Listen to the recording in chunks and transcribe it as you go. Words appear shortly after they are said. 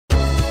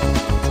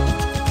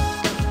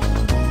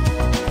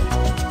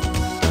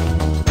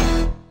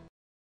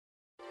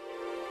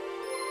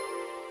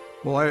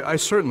Well, I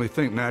certainly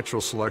think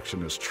natural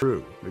selection is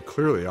true. It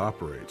clearly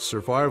operates.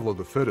 Survival of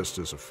the fittest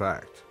is a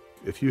fact.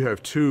 If you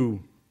have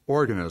two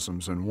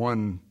organisms and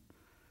one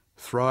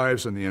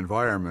thrives in the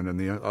environment and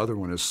the other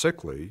one is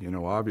sickly,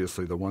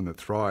 obviously the one that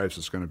thrives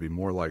is going to be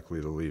more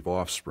likely to leave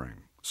offspring.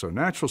 So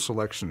natural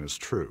selection is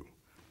true.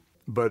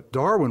 But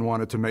Darwin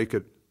wanted to make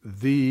it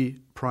the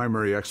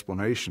primary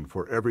explanation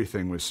for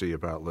everything we see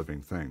about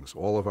living things,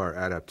 all of our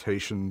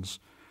adaptations,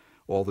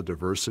 all the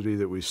diversity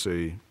that we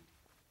see.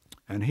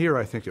 And here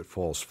I think it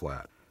falls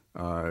flat.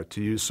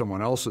 To use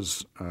someone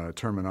else's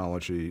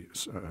terminology,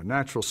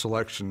 natural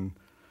selection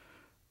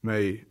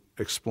may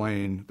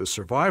explain the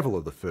survival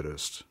of the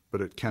fittest,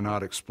 but it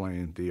cannot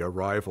explain the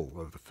arrival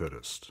of the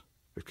fittest.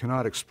 It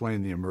cannot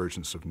explain the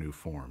emergence of new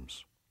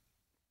forms.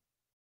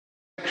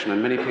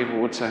 And many people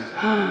would say,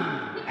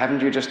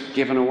 haven't you just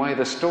given away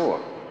the store?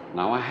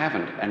 No, I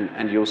haven't,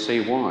 and you'll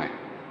see why.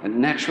 And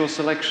natural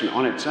selection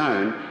on its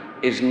own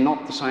is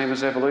not the same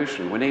as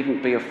evolution. We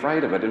needn't be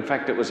afraid of it. In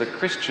fact, it was a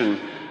Christian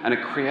and a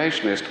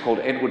creationist called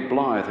Edward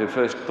Blythe who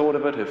first thought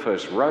of it, who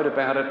first wrote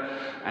about it,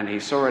 and he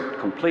saw it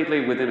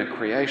completely within a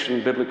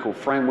creation biblical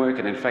framework,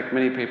 and in fact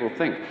many people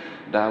think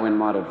Darwin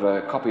might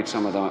have copied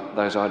some of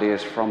those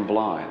ideas from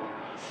Blythe.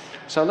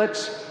 So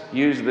let's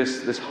use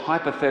this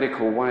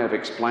hypothetical way of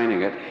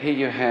explaining it. Here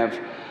you have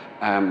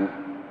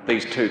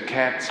these two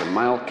cats, a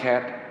male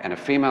cat and a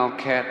female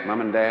cat, mum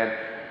and dad,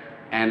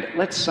 and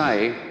let's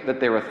say that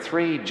there are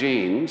three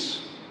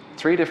genes,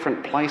 three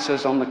different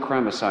places on the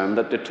chromosome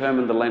that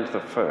determine the length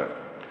of fur,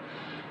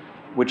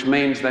 which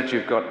means that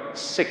you've got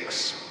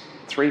 6.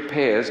 3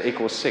 pairs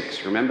equals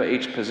 6. Remember,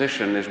 each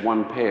position is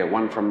one pair,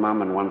 one from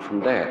mum and one from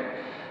dad.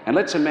 And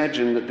let's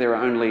imagine that there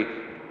are only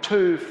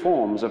 2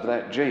 forms of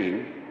that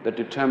gene that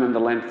determine the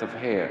length of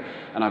hair.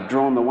 And I've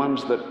drawn the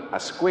ones that are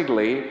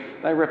squiggly.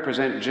 They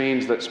represent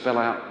genes that spell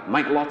out,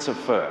 make lots of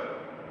fur.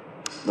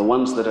 The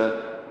ones that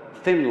are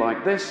thin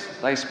like this,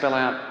 they spell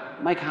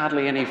out, make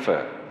hardly any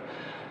fur.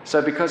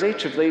 So because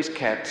each of these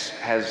cats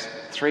has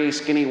 3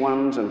 skinny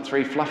ones and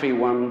 3 fluffy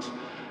ones,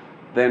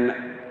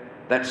 then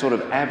that sort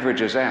of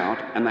averages out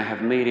and they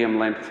have medium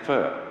length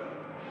fur.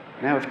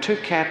 Now if 2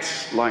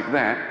 cats like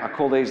that, I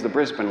call these the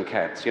Brisbane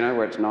cats,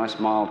 where it's nice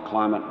mild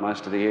climate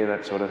most of the year,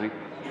 that sort of thing.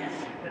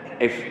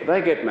 If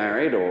they get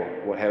married,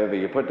 or however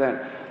you put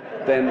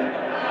that, then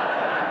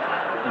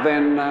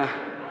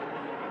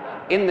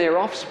in their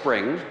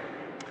offspring,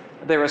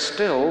 there are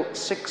still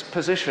 6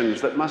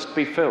 positions that must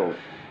be filled.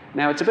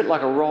 Now, it's a bit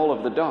like a roll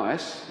of the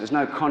dice. There's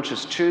no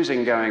conscious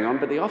choosing going on,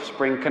 but the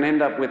offspring can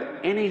end up with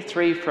any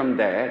 3 from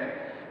dad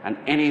and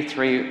any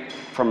 3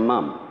 from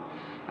mum.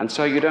 And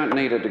so you don't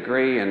need a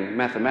degree in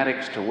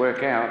mathematics to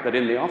work out that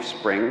in the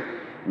offspring,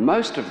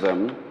 most of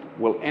them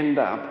will end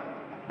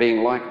up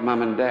being like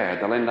mum and dad.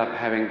 They'll end up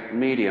having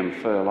medium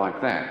fur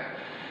like that.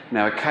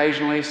 Now,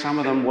 occasionally, some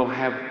of them will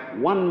have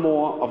one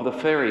more of the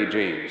furry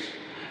genes,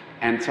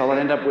 and so they'll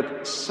end up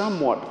with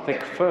somewhat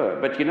thick fur.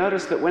 But you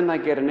notice that when they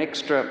get an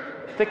extra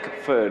thick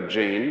furred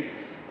gene,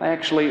 they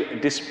actually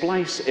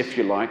displace, if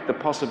you like, the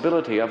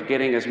possibility of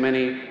getting as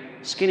many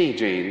skinny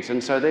genes,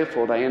 and so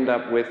therefore they end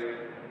up with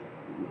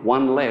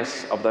one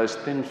less of those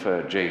thin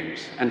furred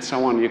genes, and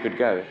so on you could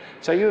go.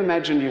 So you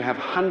imagine you have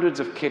hundreds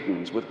of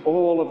kittens with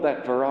all of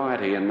that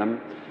variety in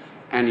them,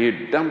 and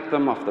you dump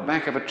them off the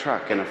back of a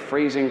truck in a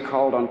freezing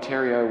cold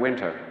Ontario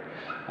winter.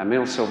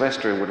 Emile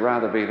Silvestri would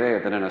rather be there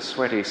than in a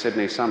sweaty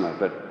Sydney summer,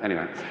 but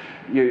anyway,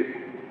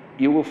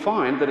 you will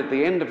find that at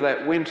the end of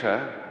that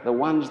winter, the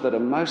ones that are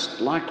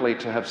most likely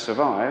to have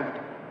survived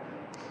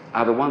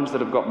are the ones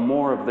that have got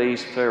more of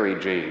these furry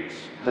genes.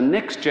 The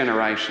next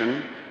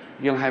generation,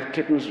 you'll have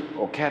kittens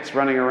or cats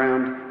running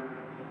around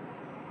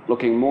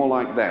looking more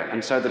like that.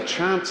 And so the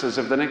chances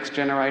of the next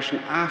generation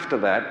after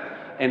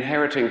that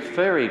inheriting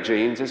furry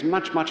genes is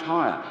much, much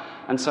higher.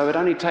 And so it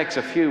only takes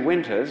a few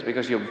winters,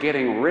 because you're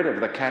getting rid of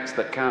the cats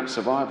that can't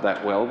survive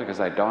that well because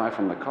they die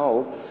from the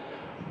cold.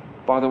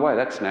 By the way,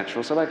 that's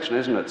natural selection,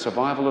 isn't it?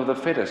 Survival of the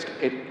fittest.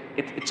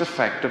 It's a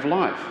fact of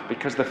life,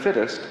 because the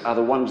fittest are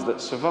the ones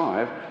that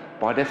survive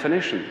by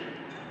definition.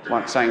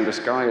 Like saying the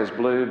sky is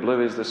blue,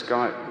 blue is the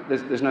sky.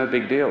 There's no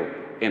big deal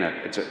in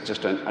it. It's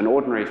just an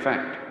ordinary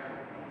fact.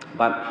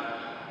 But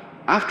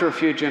after a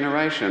few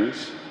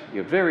generations,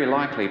 you're very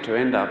likely to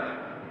end up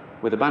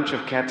with a bunch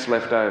of cats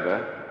left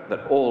over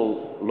that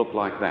all look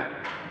like that.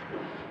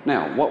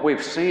 Now, what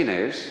we've seen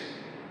is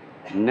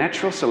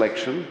natural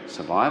selection,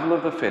 survival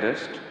of the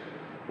fittest.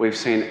 We've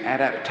seen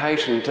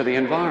adaptation to the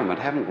environment,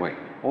 haven't we?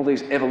 All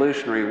these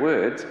evolutionary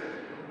words,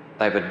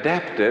 they've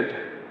adapted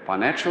by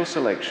natural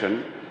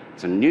selection.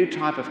 It's a new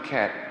type of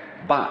cat,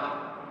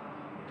 but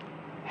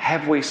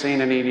have we seen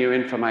any new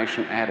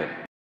information added?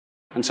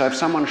 And so if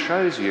someone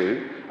shows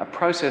you a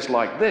process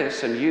like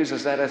this and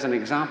uses that as an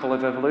example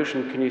of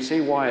evolution, can you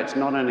see why it's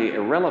not only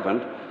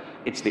irrelevant,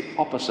 it's the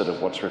opposite of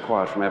what's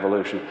required from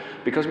evolution?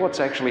 Because what's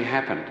actually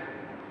happened?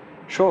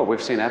 Sure,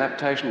 we've seen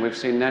adaptation, we've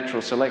seen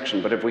natural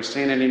selection, but have we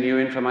seen any new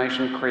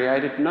information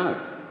created? No.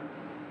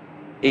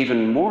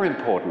 Even more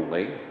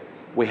importantly,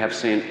 we have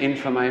seen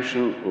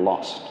information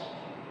lost.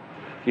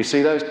 You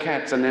see, those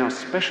cats are now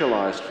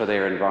specialised for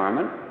their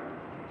environment,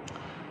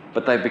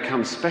 but they've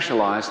become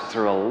specialised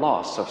through a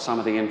loss of some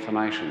of the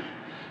information,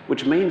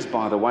 which means,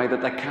 by the way,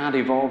 that they can't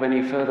evolve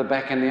any further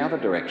back in the other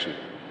direction.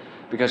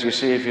 Because you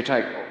see, if you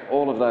take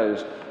all of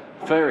those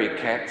furry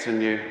cats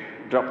and you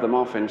drop them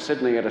off in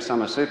Sydney at a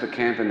summer super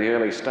camp in the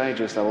early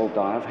stages, they'll all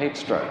die of heat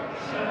stroke.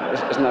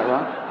 Isn't that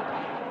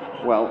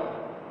right? Well,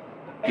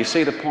 you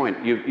see the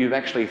point. You've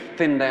actually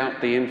thinned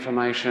out the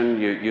information,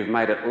 you've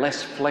made it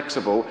less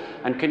flexible,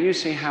 and can you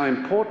see how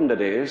important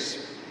it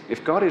is,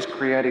 if God is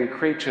creating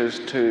creatures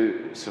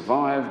to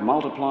survive,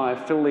 multiply,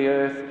 fill the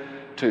earth,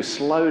 to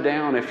slow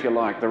down, if you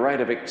like, the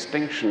rate of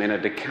extinction in a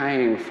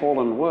decaying,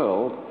 fallen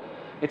world,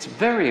 it's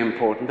very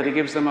important that he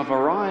gives them a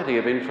variety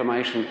of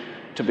information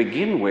to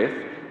begin with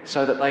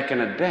so that they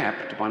can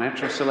adapt by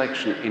natural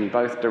selection in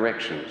both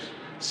directions.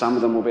 Some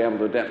of them will be able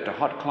to adapt to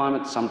hot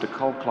climates, some to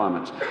cold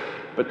climates.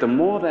 But the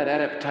more that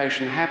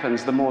adaptation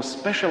happens, the more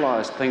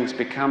specialised things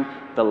become,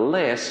 the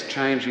less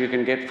change you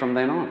can get from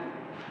then on.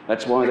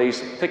 That's why these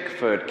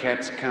thick-furred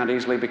cats can't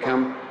easily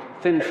become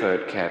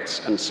thin-furred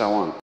cats, and so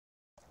on.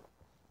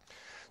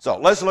 So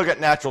let's look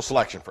at natural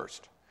selection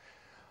first.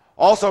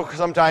 Also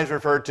sometimes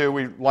referred to,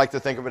 we like to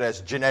think of it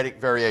as genetic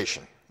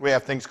variation. We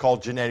have things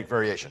called genetic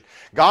variation.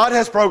 God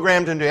has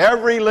programmed into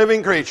every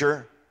living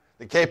creature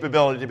the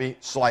capability to be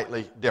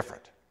slightly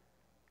different.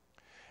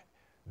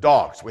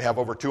 Dogs, we have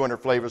over 200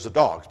 flavors of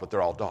dogs, but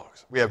they're all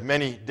dogs. We have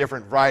many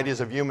different varieties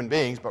of human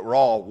beings, but we're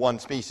all one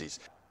species.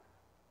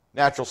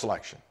 Natural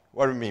selection.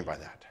 What do we mean by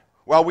that?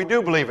 Well, we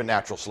do believe in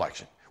natural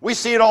selection. We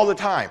see it all the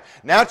time.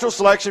 Natural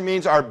selection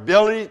means our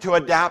ability to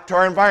adapt to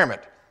our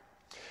environment.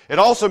 It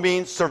also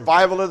means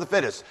survival of the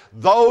fittest.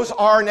 Those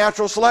are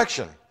natural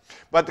selection.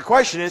 But the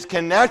question is,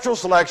 can natural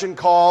selection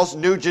cause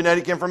new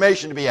genetic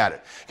information to be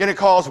added? Can it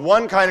cause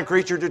one kind of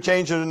creature to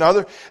change into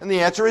another? And the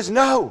answer is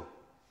no.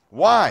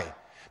 Why?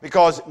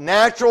 Because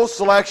natural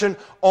selection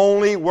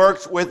only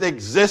works with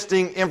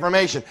existing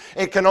information.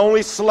 It can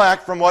only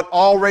select from what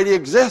already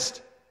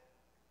exists.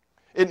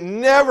 It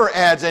never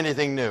adds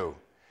anything new.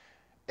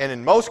 And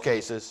in most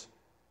cases,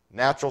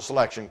 natural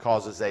selection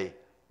causes a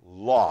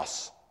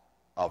loss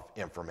of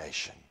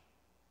information,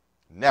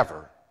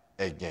 never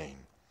a gain.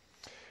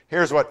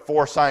 Here's what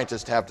 4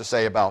 scientists have to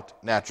say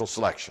about natural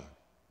selection.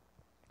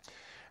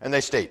 And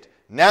they state,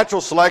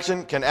 natural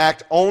selection can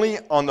act only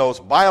on those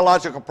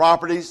biological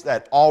properties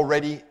that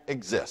already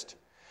exist.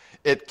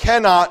 It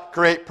cannot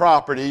create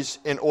properties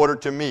in order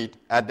to meet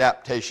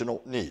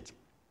adaptational needs.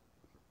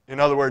 In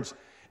other words,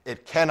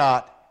 it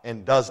cannot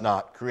and does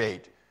not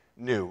create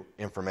new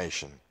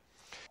information.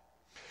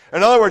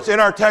 In other words, in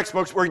our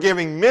textbooks, we're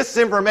giving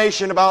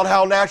misinformation about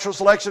how natural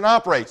selection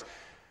operates.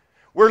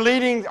 We're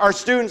leading our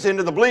students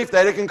into the belief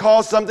that it can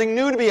cause something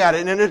new to be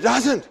added, and it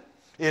doesn't.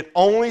 It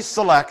only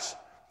selects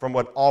from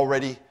what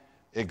already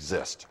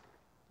exists.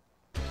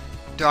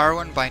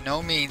 Darwin by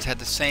no means had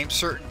the same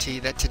certainty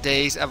that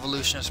today's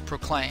evolutionists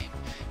proclaim.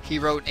 He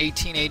wrote in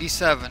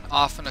 1887,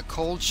 "Often a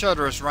cold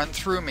shudder has run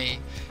through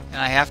me,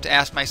 and I have to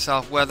ask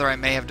myself whether I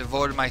may have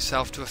devoted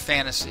myself to a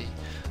fantasy.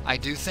 I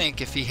do think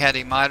if he had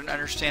a modern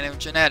understanding of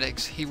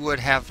genetics, he would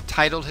have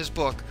titled his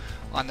book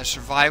on the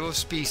survival of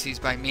species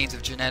by means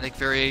of genetic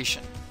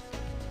variation."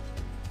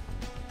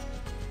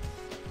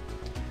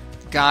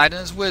 God in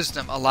His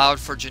wisdom allowed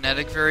for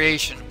genetic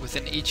variation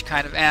within each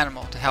kind of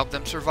animal to help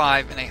them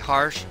survive in a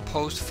harsh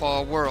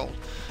post-fall world,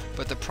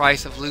 but the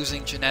price of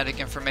losing genetic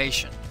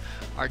information.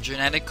 Our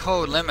genetic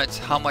code limits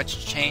how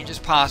much change is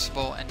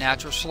possible, and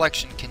natural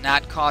selection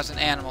cannot cause an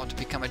animal to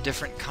become a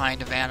different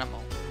kind of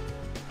animal.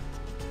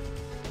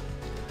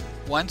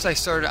 Once I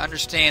started to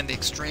understand the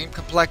extreme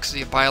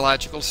complexity of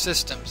biological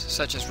systems,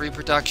 such as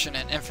reproduction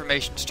and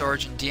information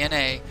storage in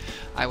DNA,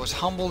 I was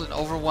humbled and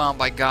overwhelmed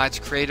by God's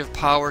creative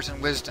powers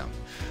and wisdom.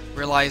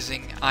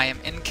 Realizing I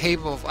am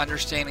incapable of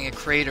understanding a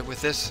creator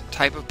with this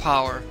type of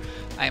power,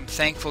 I am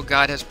thankful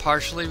God has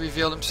partially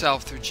revealed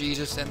Himself through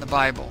Jesus and the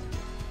Bible.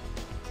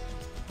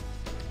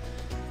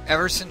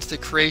 Ever since the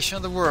creation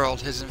of the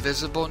world, His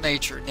invisible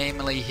nature,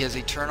 namely His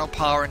eternal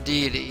power and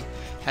deity,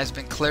 has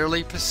been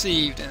clearly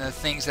perceived in the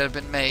things that have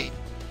been made,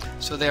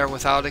 so they are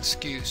without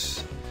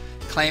excuse.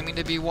 Claiming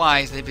to be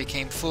wise, they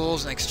became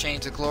fools and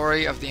exchanged the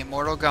glory of the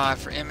immortal God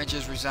for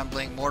images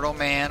resembling mortal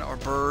man or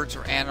birds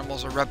or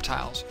animals or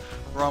reptiles.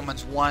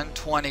 Romans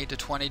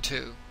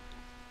 1:20-22.